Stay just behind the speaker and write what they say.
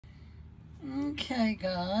Okay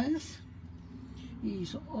guys,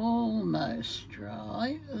 he's almost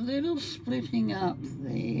dry, a little splitting up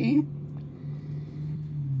there.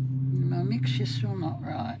 My mixture's still not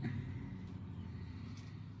right.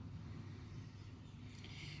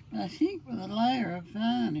 But I think with a layer of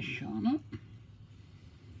varnish on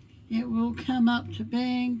it will come up to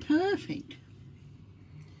being perfect.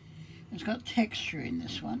 It's got texture in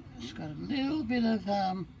this one. It's got a little bit of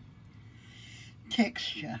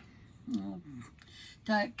texture. Oh,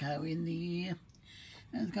 don't go in the ear.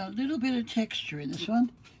 It's got a little bit of texture in this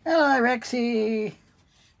one. Hello Rexy,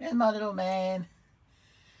 there's my little man.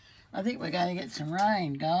 I think we're going to get some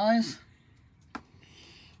rain, guys.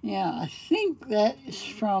 Now I think that is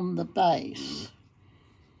from the base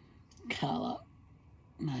colour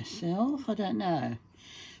myself. I don't know.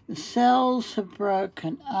 The cells have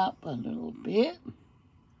broken up a little bit.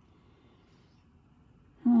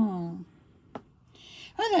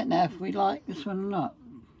 I don't know if we like this one or not.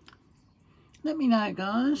 Let me know,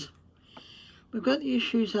 guys. We've got the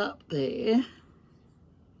issues up there.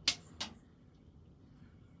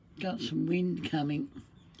 Got some wind coming.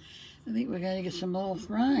 I think we're going to get some more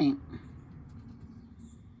rain.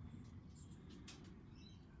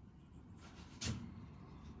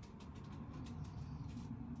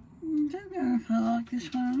 I don't know if I like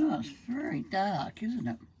this one or not. It's very dark, isn't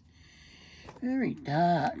it? Very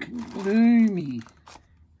dark and gloomy.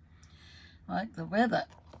 Like the weather.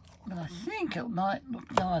 But I think it might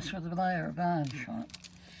look nice with a layer of varnish on it.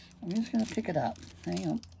 I'm just going to pick it up. Hang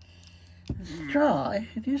on. It's dry.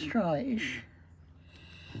 It is dryish.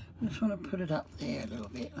 I just want to put it up there a little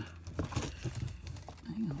bit.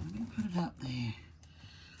 Hang on, let me put it up there.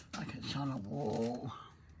 Like it's on a wall.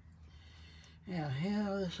 Now,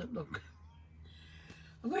 how does it look?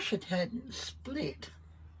 I wish it hadn't split.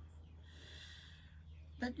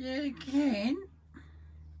 But yet again,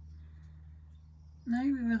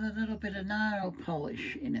 maybe with a little bit of nail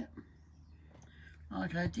polish in it,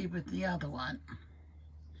 like I did with the other one.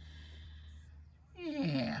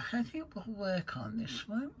 Yeah, I think we'll work on this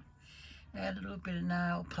one. Add a little bit of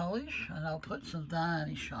nail polish and I'll put some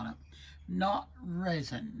varnish on it. Not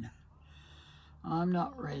resin. I'm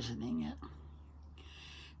not resining it.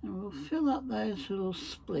 And we'll fill up those little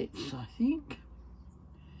splits, I think.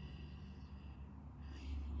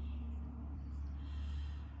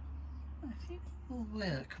 I think we'll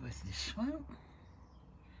work with this one.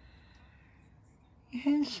 It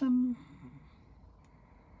has some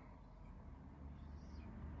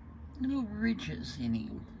little ridges in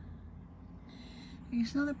him.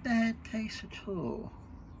 He's not a bad piece at all.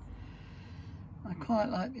 I quite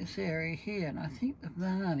like this area here, and I think the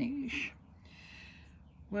varnish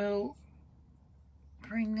will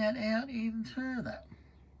bring that out even further.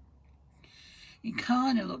 It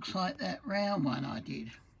kind of looks like that round one I did,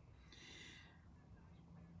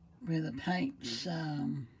 where the paint's, I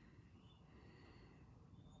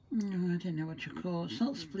don't know what you call it. It's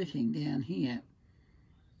not splitting down here.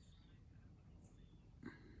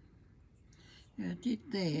 Yeah, I did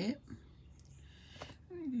there.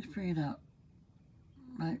 Let me just bring it up.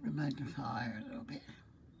 Make the magnifier a little bit.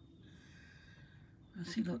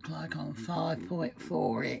 What's he look like on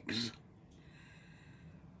 5.4x?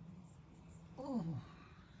 Oh,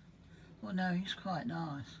 well no, he's quite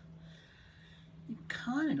nice. He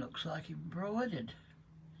kind of looks like embroidered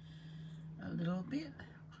a little bit.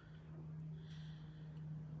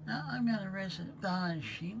 Now I'm going to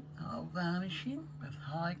varnish him. I'll varnish him with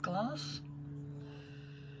high gloss.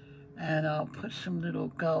 And I'll put some little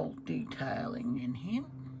gold detailing in him.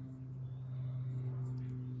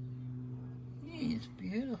 He is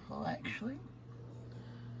beautiful, actually.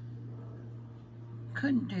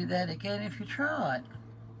 Couldn't do that again if you tried.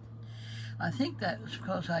 I think that was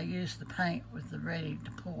because I used the paint with the ready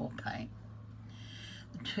to pour paint.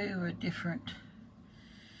 The two are different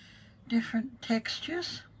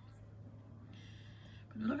textures.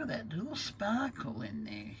 But look at that little sparkle in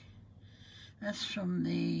there. That's from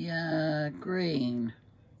the green.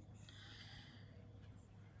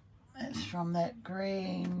 That's from that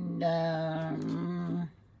green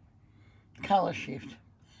colour shift.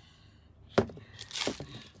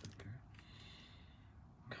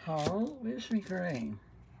 Coral, where's my green?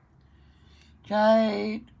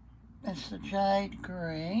 Jade, that's the jade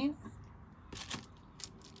green.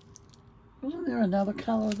 Wasn't there another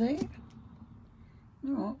colour there?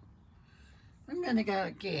 Oh, I'm going to go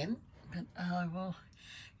again. But I will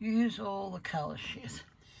use all the colour shit.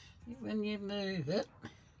 When you move it,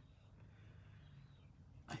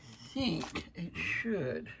 I think it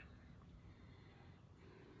should.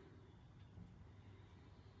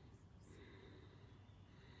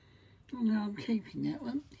 Oh, no, I'm keeping that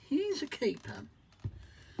one. Here's a keeper.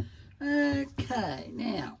 Okay,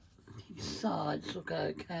 now, his sides look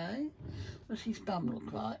okay. What's his bum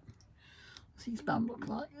look like? What's his bum look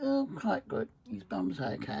like? Oh, quite good. His bum's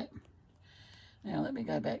okay. Now let me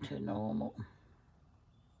go back to normal.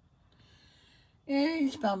 Yeah,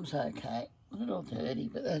 his bum's okay. A little dirty,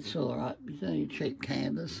 but that's all right. It's only a cheap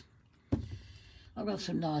canvas. I've got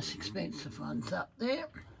some nice expensive ones up there.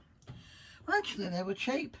 Well, actually, they were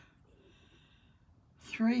cheap.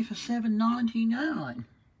 3 for $7.99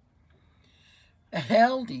 at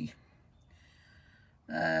Aldi.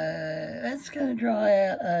 That's going to dry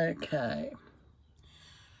out okay.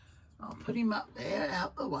 I'll put him up there,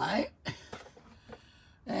 out the way,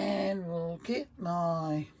 and we'll get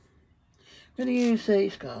my... I'm going to use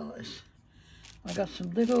these guys. I got some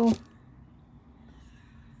little...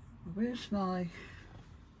 Where's my...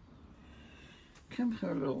 Come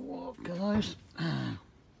for a little walk, guys. Oh,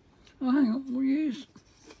 hang on, we'll use...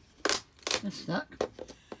 That's stuck.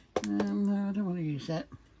 No, I don't want to use that.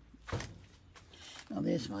 Oh,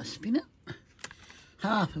 there's my spinner.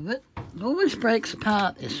 Half of it. It always breaks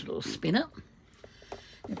apart, this little spinner.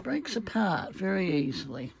 It breaks apart very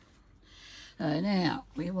easily. So now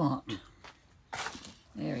we want...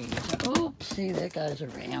 There he is. Oops, see, that goes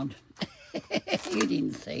around. You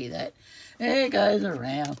didn't see that. There it goes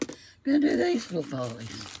around. I'm going to do these little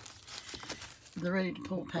boys. They're ready to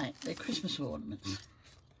pull paint. They're Christmas ornaments.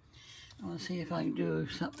 I want to see if I can do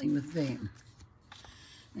something with them.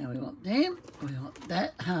 Now we want them, we want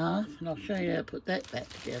that half, and I'll show you how to put that back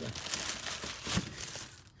together.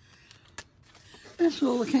 That's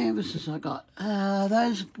all the canvases I got.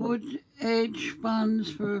 Those wood edge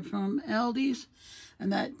ones were from Aldi's,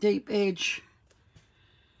 and that deep edge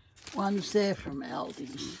ones there from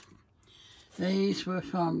Aldi's. These were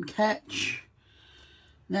from Catch.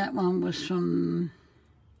 That one was from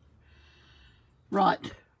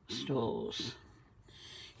Right Stores.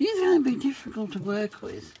 He's going to be difficult to work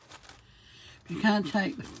with. You can't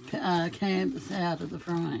take the canvas out of the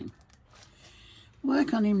frame.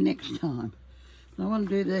 Work on him next time. I want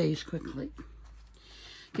to do these quickly.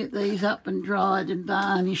 Get these up and dried and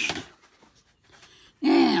varnished.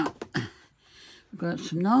 Now, we've got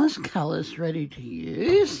some nice colours ready to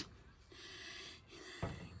use.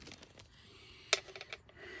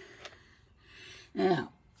 Now,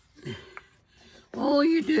 all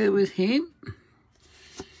you do with him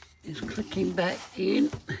is click him back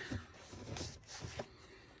in,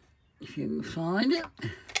 if you can find it,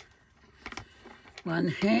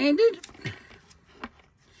 one-handed.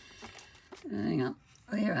 Hang on,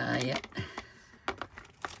 where are you?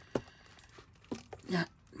 No,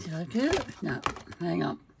 did I do it? No, hang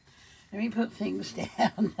on. Let me put things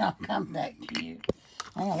down, I'll come back to you.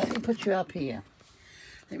 Hang on, let me put you up here.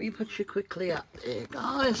 Let me put you quickly up there,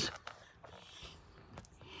 guys.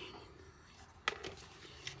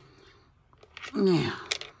 Now,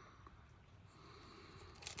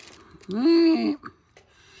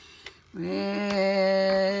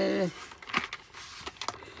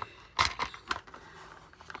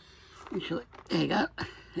 actually, there you go.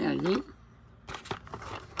 There it is.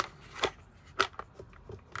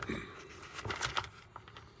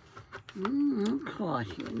 Not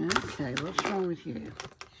quite in. Okay, what's wrong with you?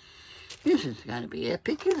 This is going to be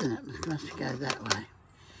epic, isn't it? It must go that way.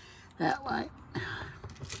 That way.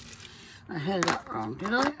 I had it up wrong,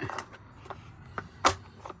 did I?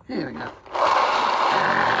 There we go.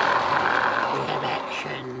 We have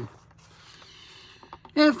action.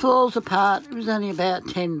 It falls apart. It was only about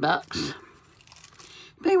 $10.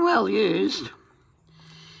 Been well used.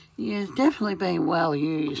 Yeah, it's definitely been well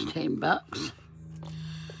used, $10.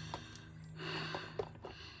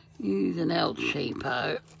 Use an El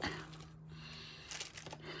Cheapo.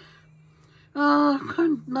 Oh,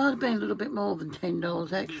 might have been a little bit more than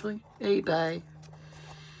 $10 actually. eBay.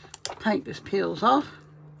 Paint just peels off.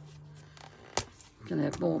 Gonna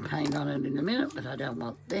have more paint on it in a minute, but I don't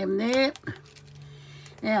want them there.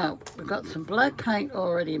 Now, we've got some black paint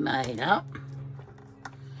already made up.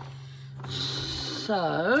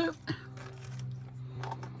 So,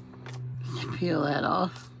 let's peel that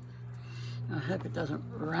off. I hope it doesn't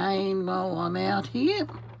rain while I'm out here.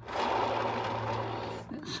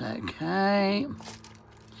 That's okay.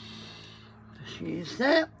 Just use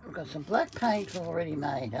that. We've got some black paint already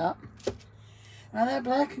made up. Now that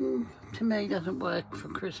black to me doesn't work for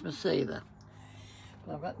Christmas either.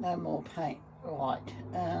 But I've got no more paint. Right.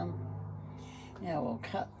 Now we'll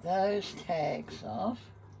cut those tags off.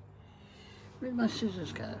 Where'd my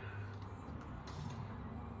scissors go?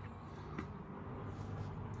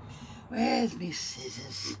 Where's my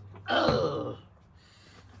scissors? Oh!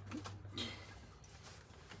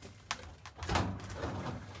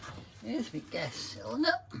 There's my gas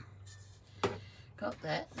cylinder. Got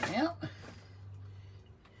that now.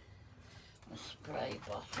 A spray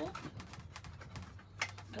bottle.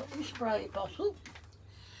 Got my spray bottle.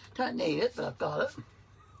 Don't need it, but I've got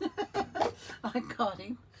it. I got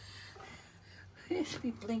him. Where's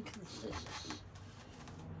my blinking scissors?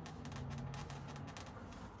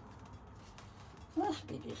 Must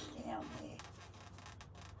be just down there.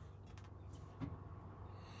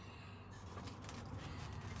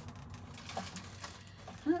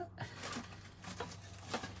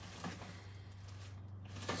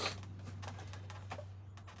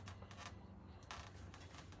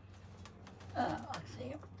 Oh, I see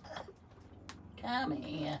him. Come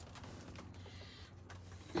here.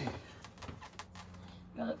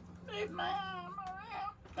 Gotta move my arm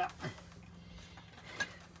around.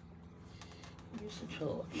 Use the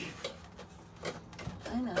torch.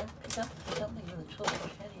 I know, pick up something with a torch.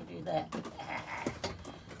 How do you do that?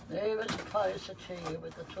 Move it closer to you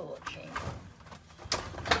with the torch in.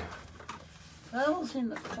 Pearl's in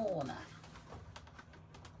the corner.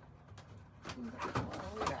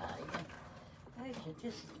 Where are you? There's you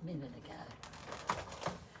just a minute ago.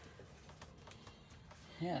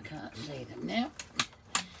 Now I can't see them now.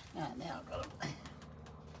 Oh, now I've got them.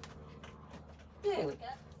 There we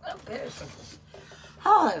go. A pair of scissors.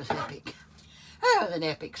 Oh, that was epic. That was an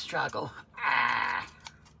epic struggle. Ah.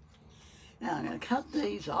 Now I'm going to cut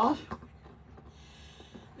these off.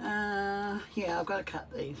 Yeah, I've got to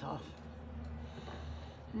cut these off.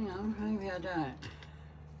 Hang on, maybe I don't.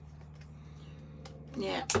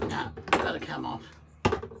 Yeah, no, got to come off.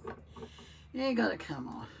 Yeah, got to come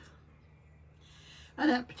off. I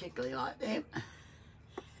don't particularly like them.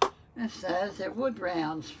 This says they're wood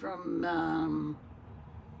rounds from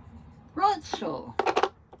Right Store.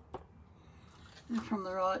 And from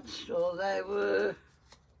the Right Store, they were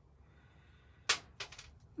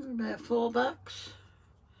about $4.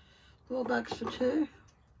 $4 for two.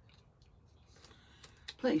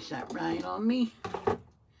 Please don't rain on me.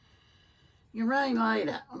 You rain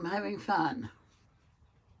later. I'm having fun.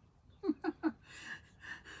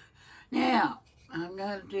 Now, I'm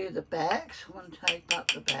going to do the backs. I want to tape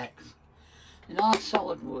up the backs. A nice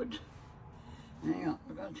solid wood. Hang on,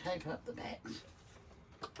 we're going to tape up the backs.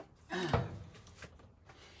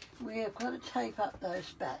 We've got to tape up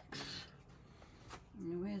those backs.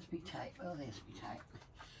 Where's my tape? Oh, there's my tape.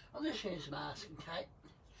 I'll just use the masking tape.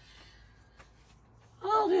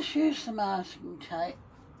 I'll just use the masking tape,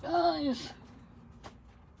 guys.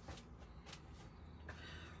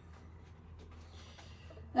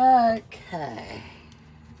 Okay.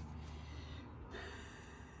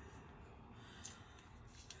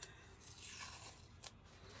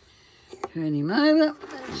 Turn him over.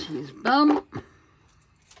 That's his bum.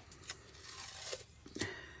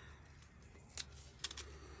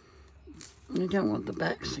 You don't want the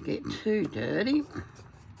backs to get too dirty.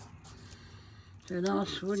 They're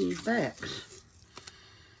nice wooden backs.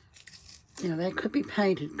 Now they could be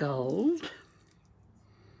painted gold.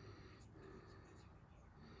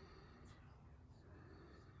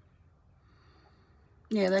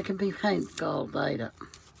 Yeah, they can be painted gold later.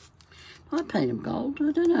 I paint them gold,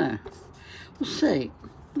 I don't know. We'll see.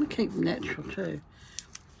 We'll keep them natural too.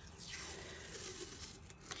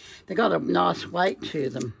 They got a nice weight to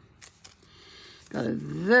them. Got a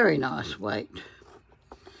very nice weight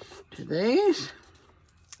to these.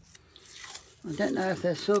 I don't know if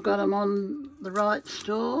they've still got them on the Right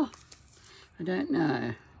Store. I don't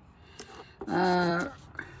know.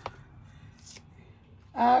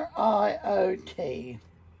 RIOT.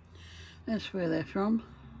 That's where they're from.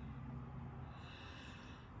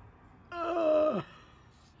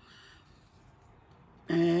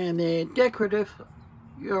 And they're decorative,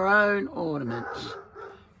 your own ornaments.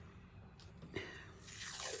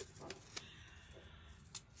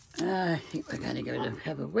 I think we're going to go to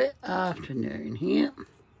have a wet afternoon here.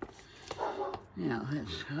 Now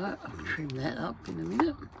that's right, I'll trim that up in a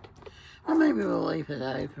minute. Or maybe we'll leave it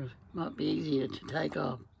over, it might be easier to take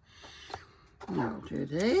off. Now I'll do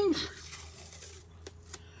these.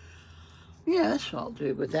 Yeah, that's what I'll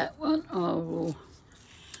do with that one. I will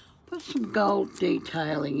put some gold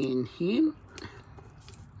detailing in here.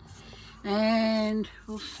 And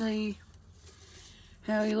we'll see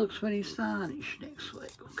how he looks when he's varnished next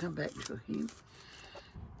week. We'll come back to him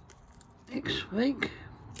next week.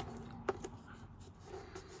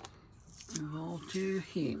 And I'll do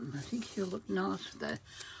him. I think he'll look nice with the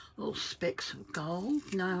little specks of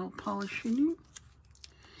gold, nail polish in him.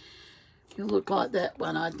 He'll look like that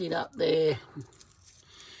one I did up there.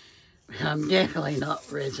 I'm definitely not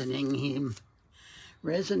resining him.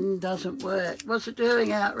 Resin doesn't work. What's it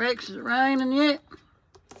doing out, Rex? Is it raining yet?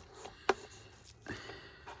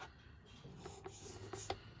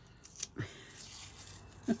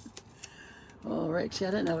 Rexy.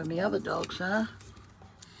 I don't know where my other dogs are.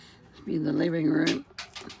 Must be in the living room.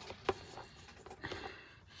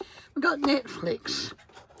 We've got Netflix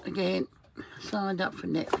again. Signed up for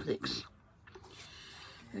Netflix.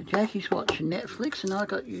 So Jackie's watching Netflix and I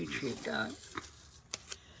got YouTube going.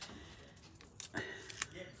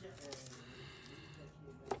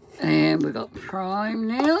 And we've got Prime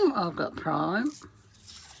now. I've got Prime.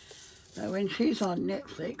 So when she's on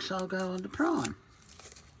Netflix, I'll go on to Prime.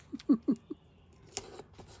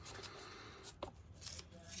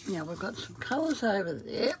 Now we've got some colours over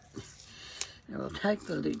there. And we'll take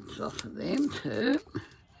the lids off of them too.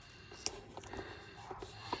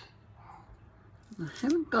 I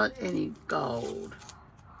haven't got any gold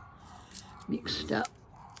mixed up,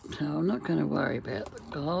 so I'm not going to worry about the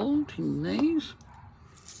gold in these.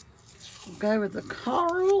 We'll go with the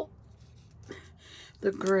coral,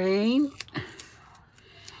 the green,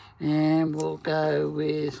 and we'll go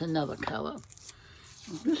with another colour.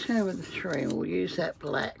 We'll just go with the three, and we'll use that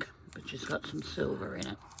black, which has got some silver in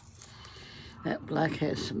it. That black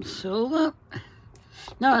has some silver.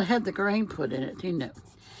 No, it had the green put in it, didn't it?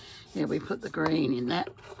 Yeah, we put the green in that,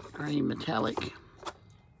 green metallic.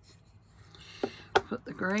 Put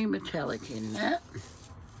the green metallic in that.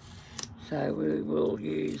 So we will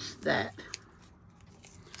use that.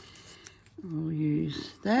 We'll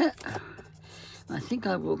use that. I think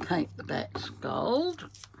I will paint the backs gold.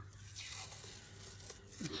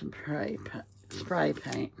 With some spray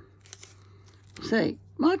paint. See,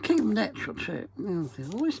 might keep them natural too. We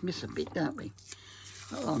always miss a bit, don't we?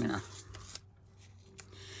 Not long enough.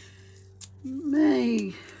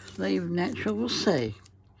 May leave natural, we'll see.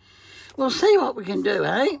 We'll see what we can do,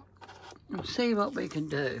 eh? We'll see what we can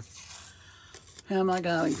do. How am I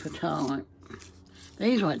going for time?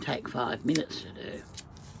 These won't take 5 minutes to do.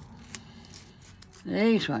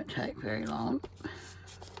 These won't take very long.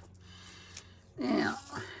 Now,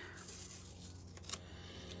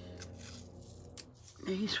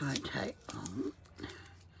 these won't take long.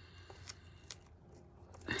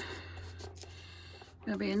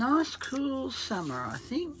 It'll be a nice cool summer, I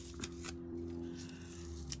think.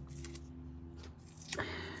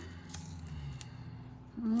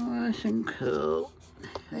 Nice and cool.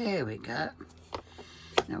 There we go.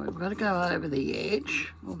 Now we've got to go over the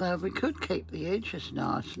edge, although we could keep the edges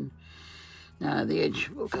nice and... No, the edge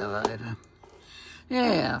will go over.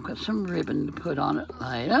 Yeah, I've got some ribbon to put on it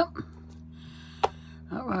later.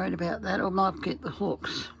 Not worried about that, I might get the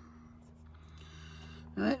hooks.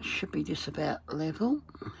 That should be just about level.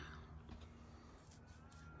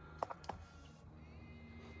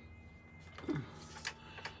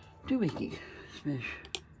 Doohickey smash.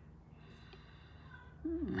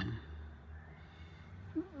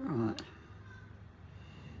 Right.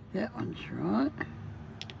 That one's right.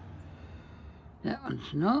 That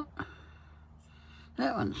one's not.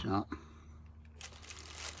 That one's not.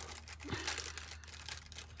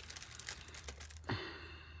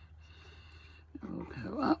 We'll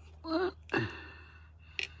go up one.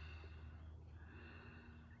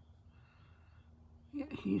 Yeah,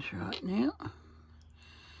 he's right now.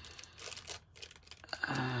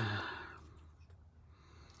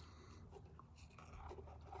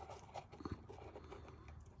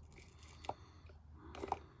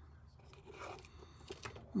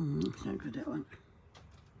 It's no good, that one.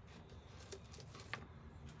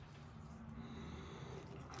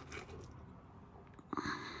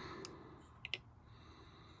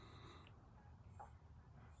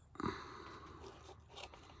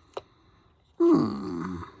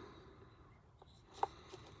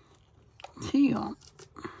 Tea on.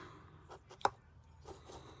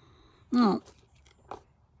 No.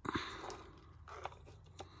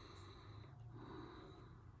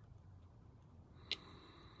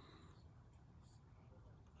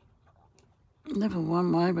 Level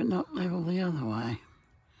one way, but not level the other way.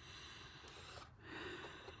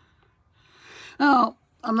 Oh,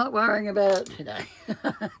 I'm not worrying about it today.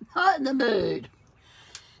 Not in the mood.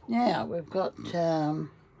 Now, we've got, I'll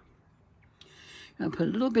put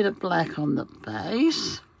a little bit of black on the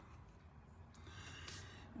base.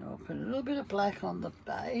 I'll put a little bit of black on the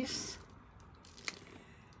base.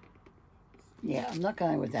 Yeah, I'm not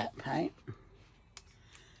going with that paint.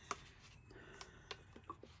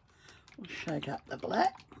 We'll shake up the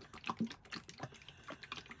black.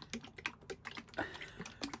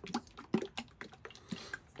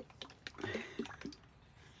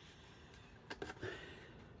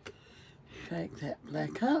 Shake that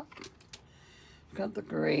black up. Got the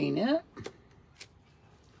green in it.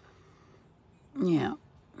 Yeah.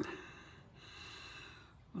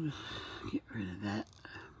 We'll just get rid of that.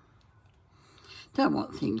 Don't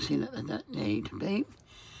want things in it that don't need to be.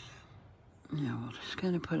 Now we're just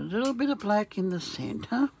going to put a little bit of black in the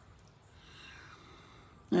centre.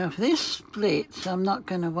 Now if this splits, I'm not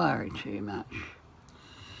going to worry too much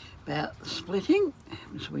about the splitting,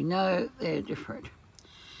 because we know they're different.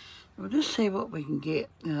 We'll just see what we can get.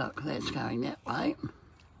 Look, that's going that way.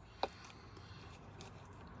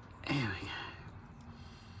 There we go.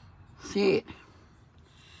 See it?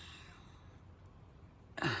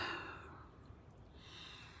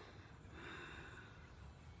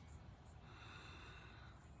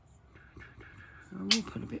 We'll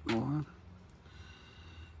put a bit more on.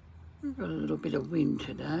 We've got a little bit of wind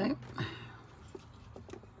today.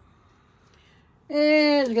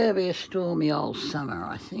 Yeah, it's going to be a stormy old summer,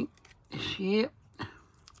 I think, this year.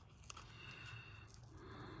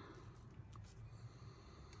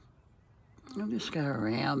 I'll just go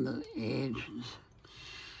around the edge and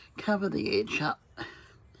cover the edge up.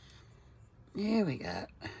 There we go.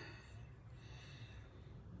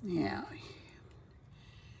 Now,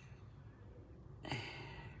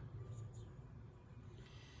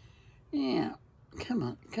 come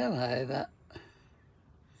on, go over.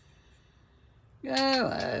 Go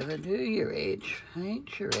over, do your edge,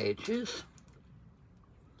 paint your edges.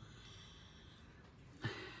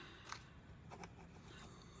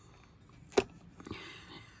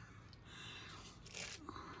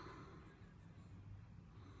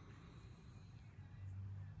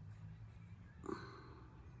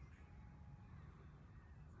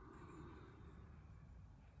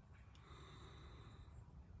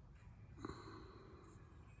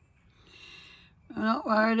 I'm not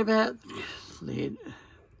worried about the lid.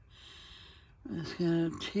 I'm just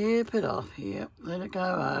going to tip it off here, let it go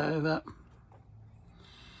over,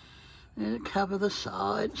 let it cover the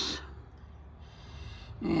sides.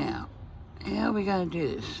 Now, how are we going to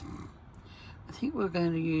do this? I think we're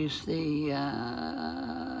going to use the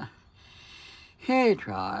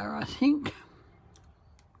hairdryer, I think.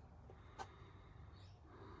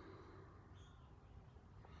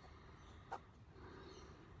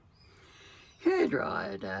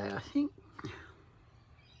 Hairdryer day, I think.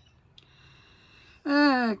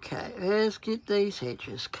 Okay, let's get these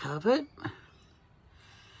edges covered.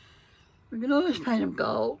 We can always paint them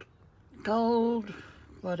gold. Gold,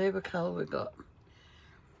 whatever colour we've got.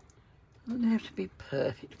 Doesn't have to be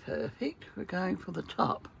perfect. We're going for the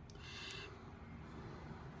top.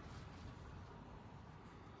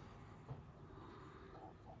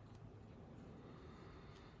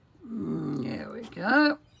 There we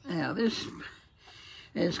go. Now this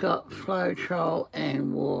has got Floetrol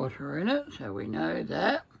and water in it, so we know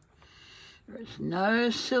that. There is no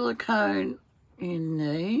silicone in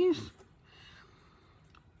these.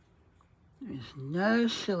 There's no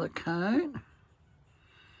silicone.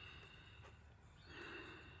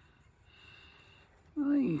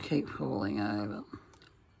 Oh, you keep falling over.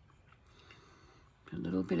 A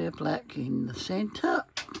little bit of black in the centre.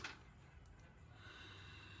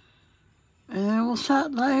 And then we'll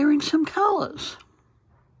start layering some colours.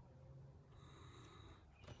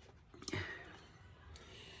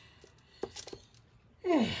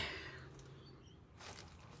 Yeah.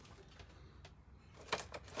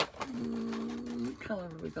 What colour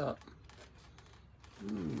have we got?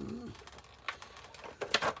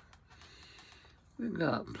 We've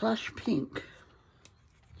got plush pink.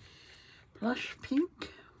 Plush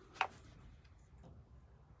pink.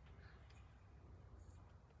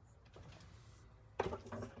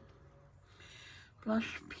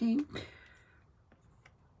 Blush pink.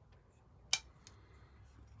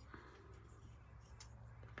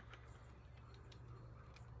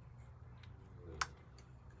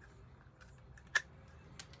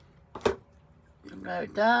 No,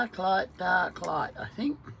 dark light, I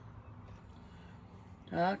think.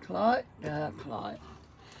 Dark light.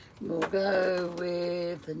 We'll go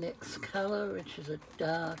with the next colour, which is a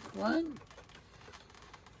dark one.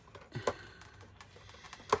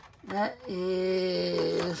 That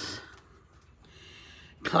is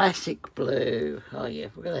classic blue. Oh yeah,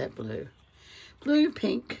 we're going to have blue. Blue,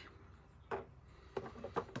 pink.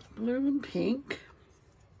 Blue and pink.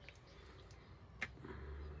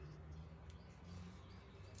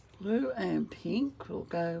 Blue and pink we'll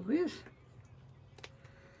go with.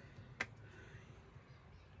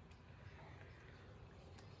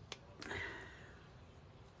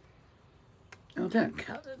 Oh, don't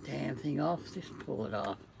cut the damn thing off, just pull it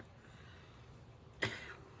off.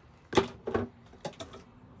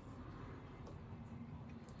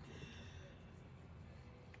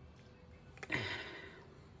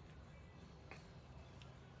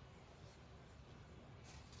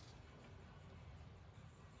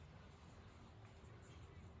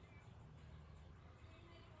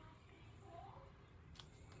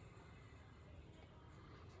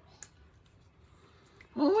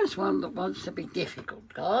 Always one that wants to be difficult,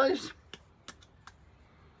 guys.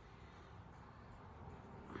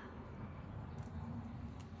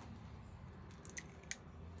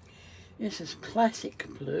 This is classic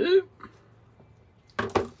blue.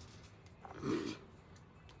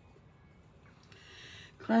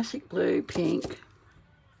 Classic blue, pink.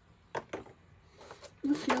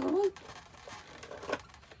 What's the other one?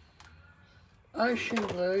 Ocean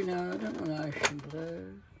blue. No, I don't want ocean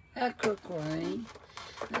blue. Aqua green.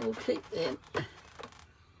 We'll keep them.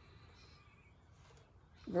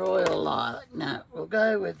 Royal lilac. No, we'll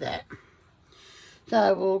go with that.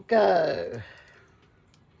 So we'll go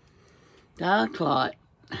dark light.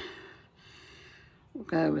 We'll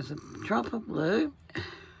go with a drop of blue.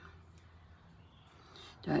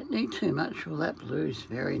 Don't need too much. Well, that blue's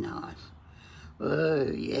very nice. Oh,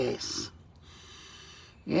 yes.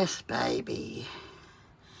 Yes, baby.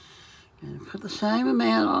 Going to put the same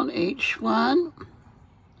amount on each one.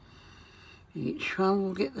 Each one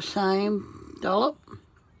will get the same dollop.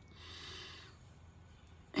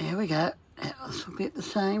 There we go. This will get the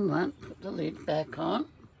same one. Put the lid back on.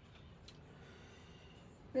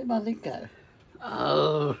 Where'd my lid go?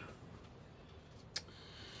 Oh.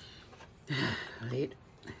 Lid.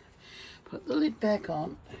 Put the lid back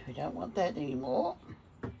on. We don't want that anymore.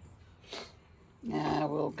 Now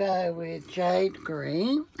we'll go with jade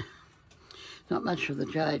green. Not much of the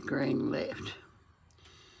jade green left.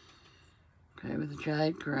 Go with the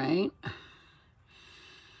jade green.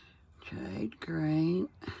 Jade green.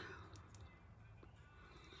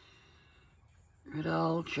 Good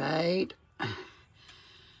old jade.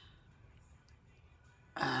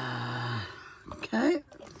 Okay,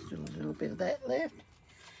 still a little bit of that left.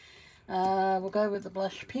 We'll go with the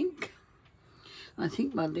blush pink. I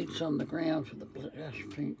think my lid's on the ground for the blush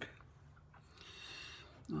pink.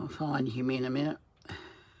 I'll find him in a minute.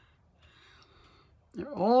 They're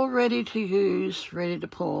all ready to use, ready to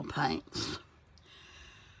pour paints.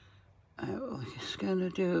 I'm just going to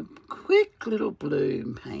do a quick little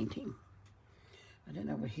bloom painting. I don't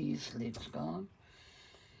know where his lid's gone.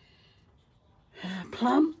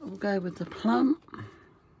 Plum, we'll go with the plum.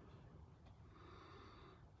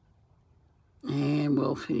 And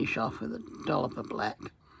we'll finish off with a dollop of black.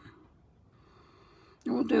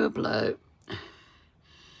 And we'll do a blue.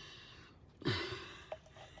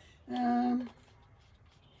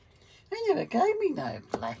 They never gave me no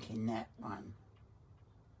black in that one.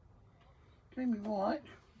 Gave me white.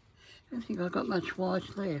 I don't think I've got much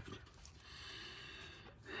white left.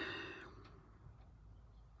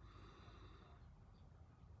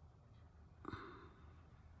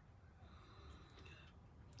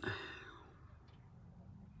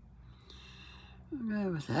 I'll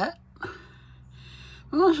go with that.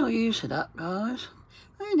 I might as well use it up, guys.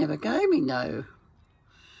 They never gave me no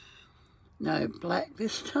black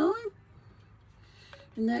this time.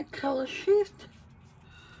 In that colour shift.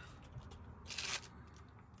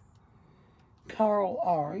 Coral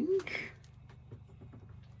orange.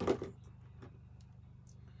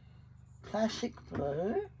 Classic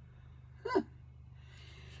blue. Huh.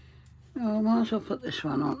 Oh, I might as well put this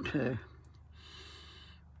one on too.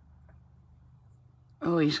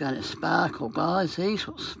 Oh, he's going to sparkle, guys. These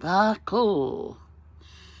will sparkle.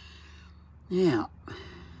 Now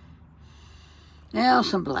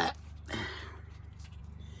some black.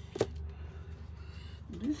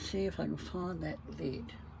 Let's see if I can find that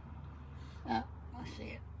lid. Ah, I see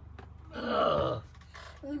it. Ugh.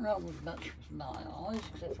 Nothing wrong with much with my eyes,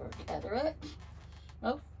 except for a cataract.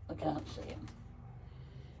 Oh, I can't see him.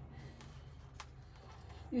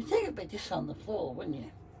 You'd think it'd be just on the floor, wouldn't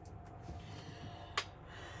you?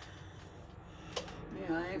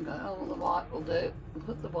 Yeah, I am going, oh, the white will do. We'll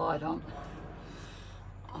put the white on.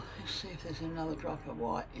 Oh, let's see if there's another drop of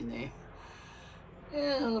white in there.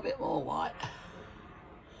 Yeah, a little bit more white.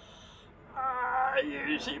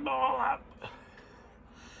 Use him all up.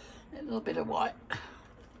 A little bit of white.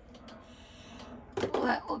 Well,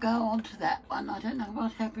 that will go on to that one. I don't know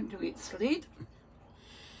what happened to its lid.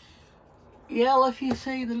 Yell if you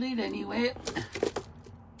see the lid anywhere.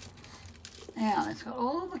 Now, it's got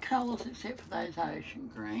all the colours except for those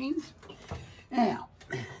ocean greens. Now,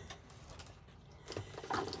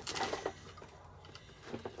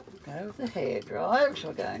 go with the hairdryer because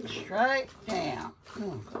we're going straight down.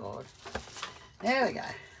 Oh, God. There we go.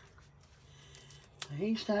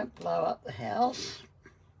 Please don't blow up the house.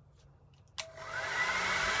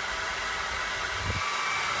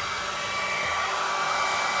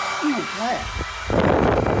 Oh, that.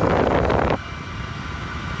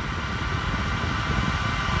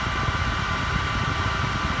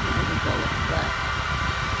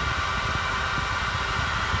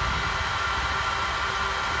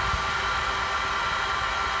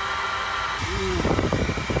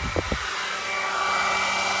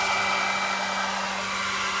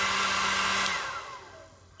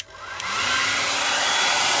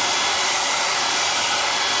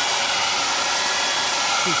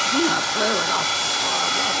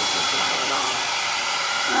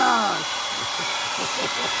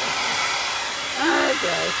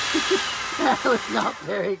 Okay. That was not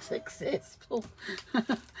very successful.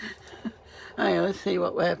 Okay, let's see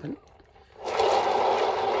what happened.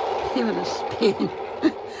 Give it a spin.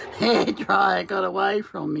 Hairdryer got away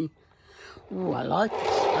from me. Oh, I like the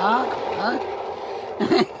sparkle though.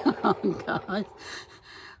 Come on, guys.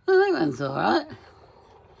 Well, that one's alright.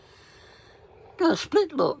 Got a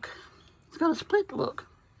split look. It's got a split look.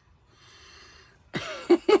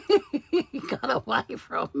 He got away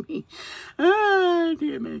from me. Oh,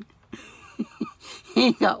 dear me.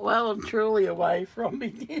 He got well and truly away from me,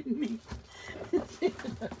 didn't he?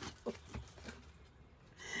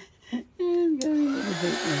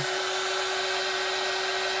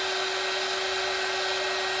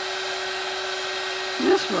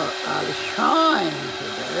 That's what I was trying to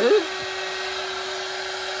do.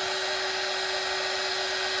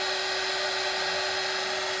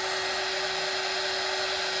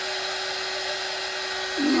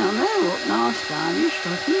 Now they look nice varnished, I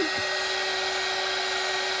think.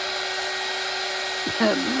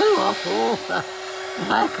 It blew off all the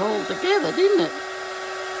black altogether, didn't it?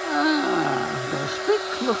 Ah, got a split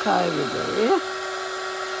look over there.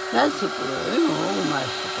 That's a blue,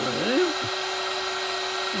 almost a blue.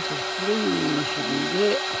 That's as blue as you can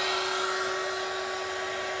get.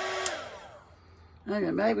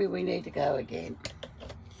 Okay, maybe we need to go again.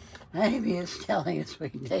 Maybe it's telling us we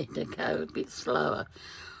need to go a bit slower.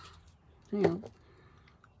 Hang on.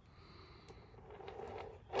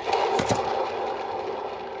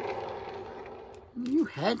 You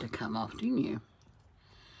had to come off, didn't you?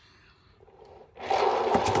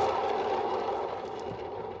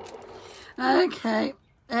 Okay,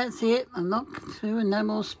 that's it. I'm not doing no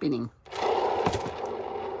more spinning.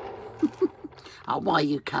 Oh, why are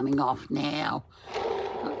you coming off now?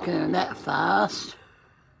 Not going that fast.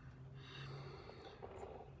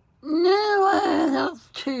 No, not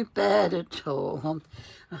too bad at all. I'm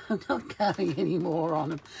not going any more on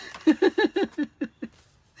them.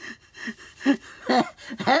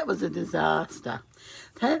 That was a disaster.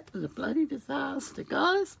 That was a bloody disaster,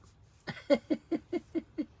 guys.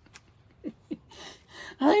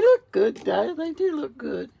 They look good, though. They do look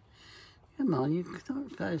good. Come on, you're not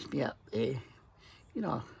supposed to be up there. Get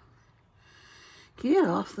off. Get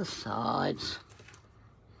off the sides.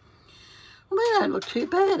 Well, they don't look too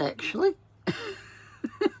bad, actually.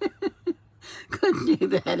 Couldn't do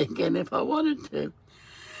that again if I wanted to.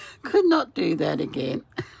 Could not do that again.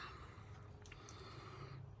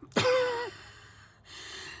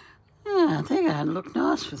 I think they're going to look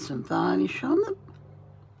nice with some varnish on them.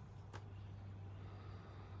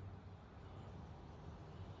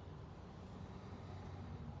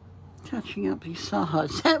 Touching up his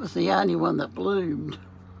sides. That was the only one that bloomed.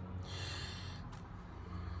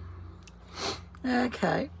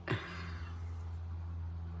 Okay.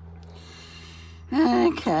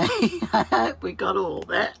 Okay. I hope we got all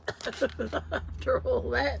that. After all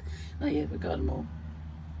that. Oh yeah, we got them all.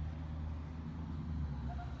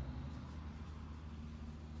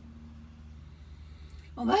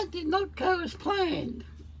 Well, that did not go as planned.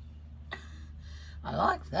 I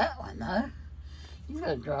like that one though. He's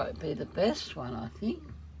going to be the best one, I think.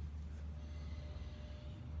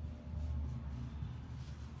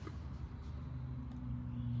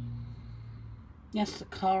 That's the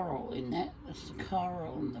coral in that. That's the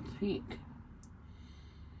coral and the pink.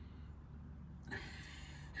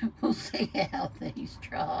 We'll see how these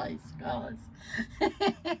dries, guys.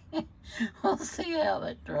 We'll see how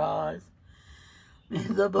that dries.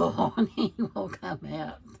 The morning will come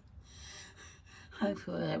out.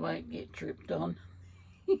 Hopefully they won't get dripped on.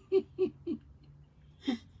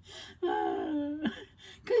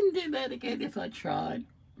 Couldn't do that again if I tried.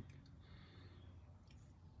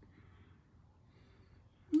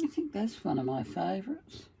 I think that's one of my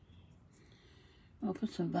favourites. I'll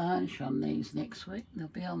put some varnish on these next week. They'll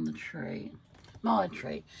be on the tree. My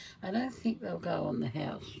tree. I don't think they'll go on the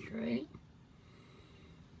house tree.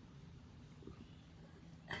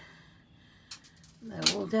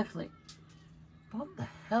 They will definitely... What the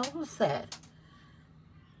hell was that?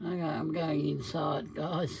 Okay, I'm going inside,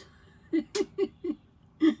 guys.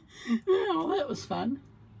 Oh, that was fun.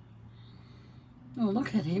 Oh,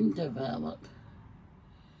 look at him develop.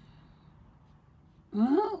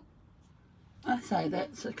 Well, I say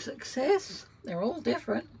that's a success. They're all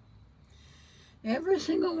different. Every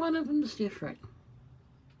single one of them's different.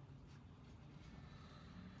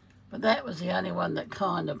 But that was the only one that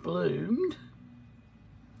kind of bloomed.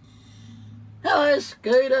 Hello,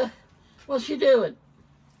 Scooter. What's you doing?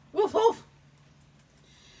 Woof, woof.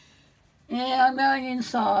 Yeah, I'm going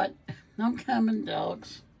inside. I'm coming,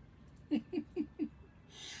 dogs.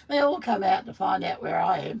 They all come out to find out where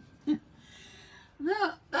I am.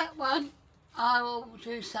 No, that one, I will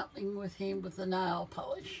do something with him with the nail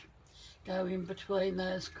polish. Go in between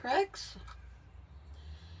those cracks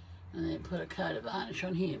and then put a coat of varnish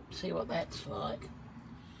on him. See what that's like.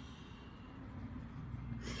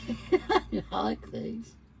 You like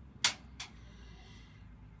these?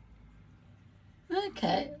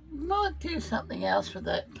 Okay, might do something else with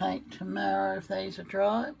that paint tomorrow if these are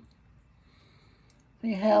dry.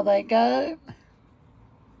 See how they go.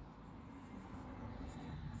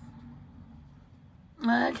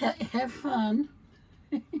 Okay, have fun.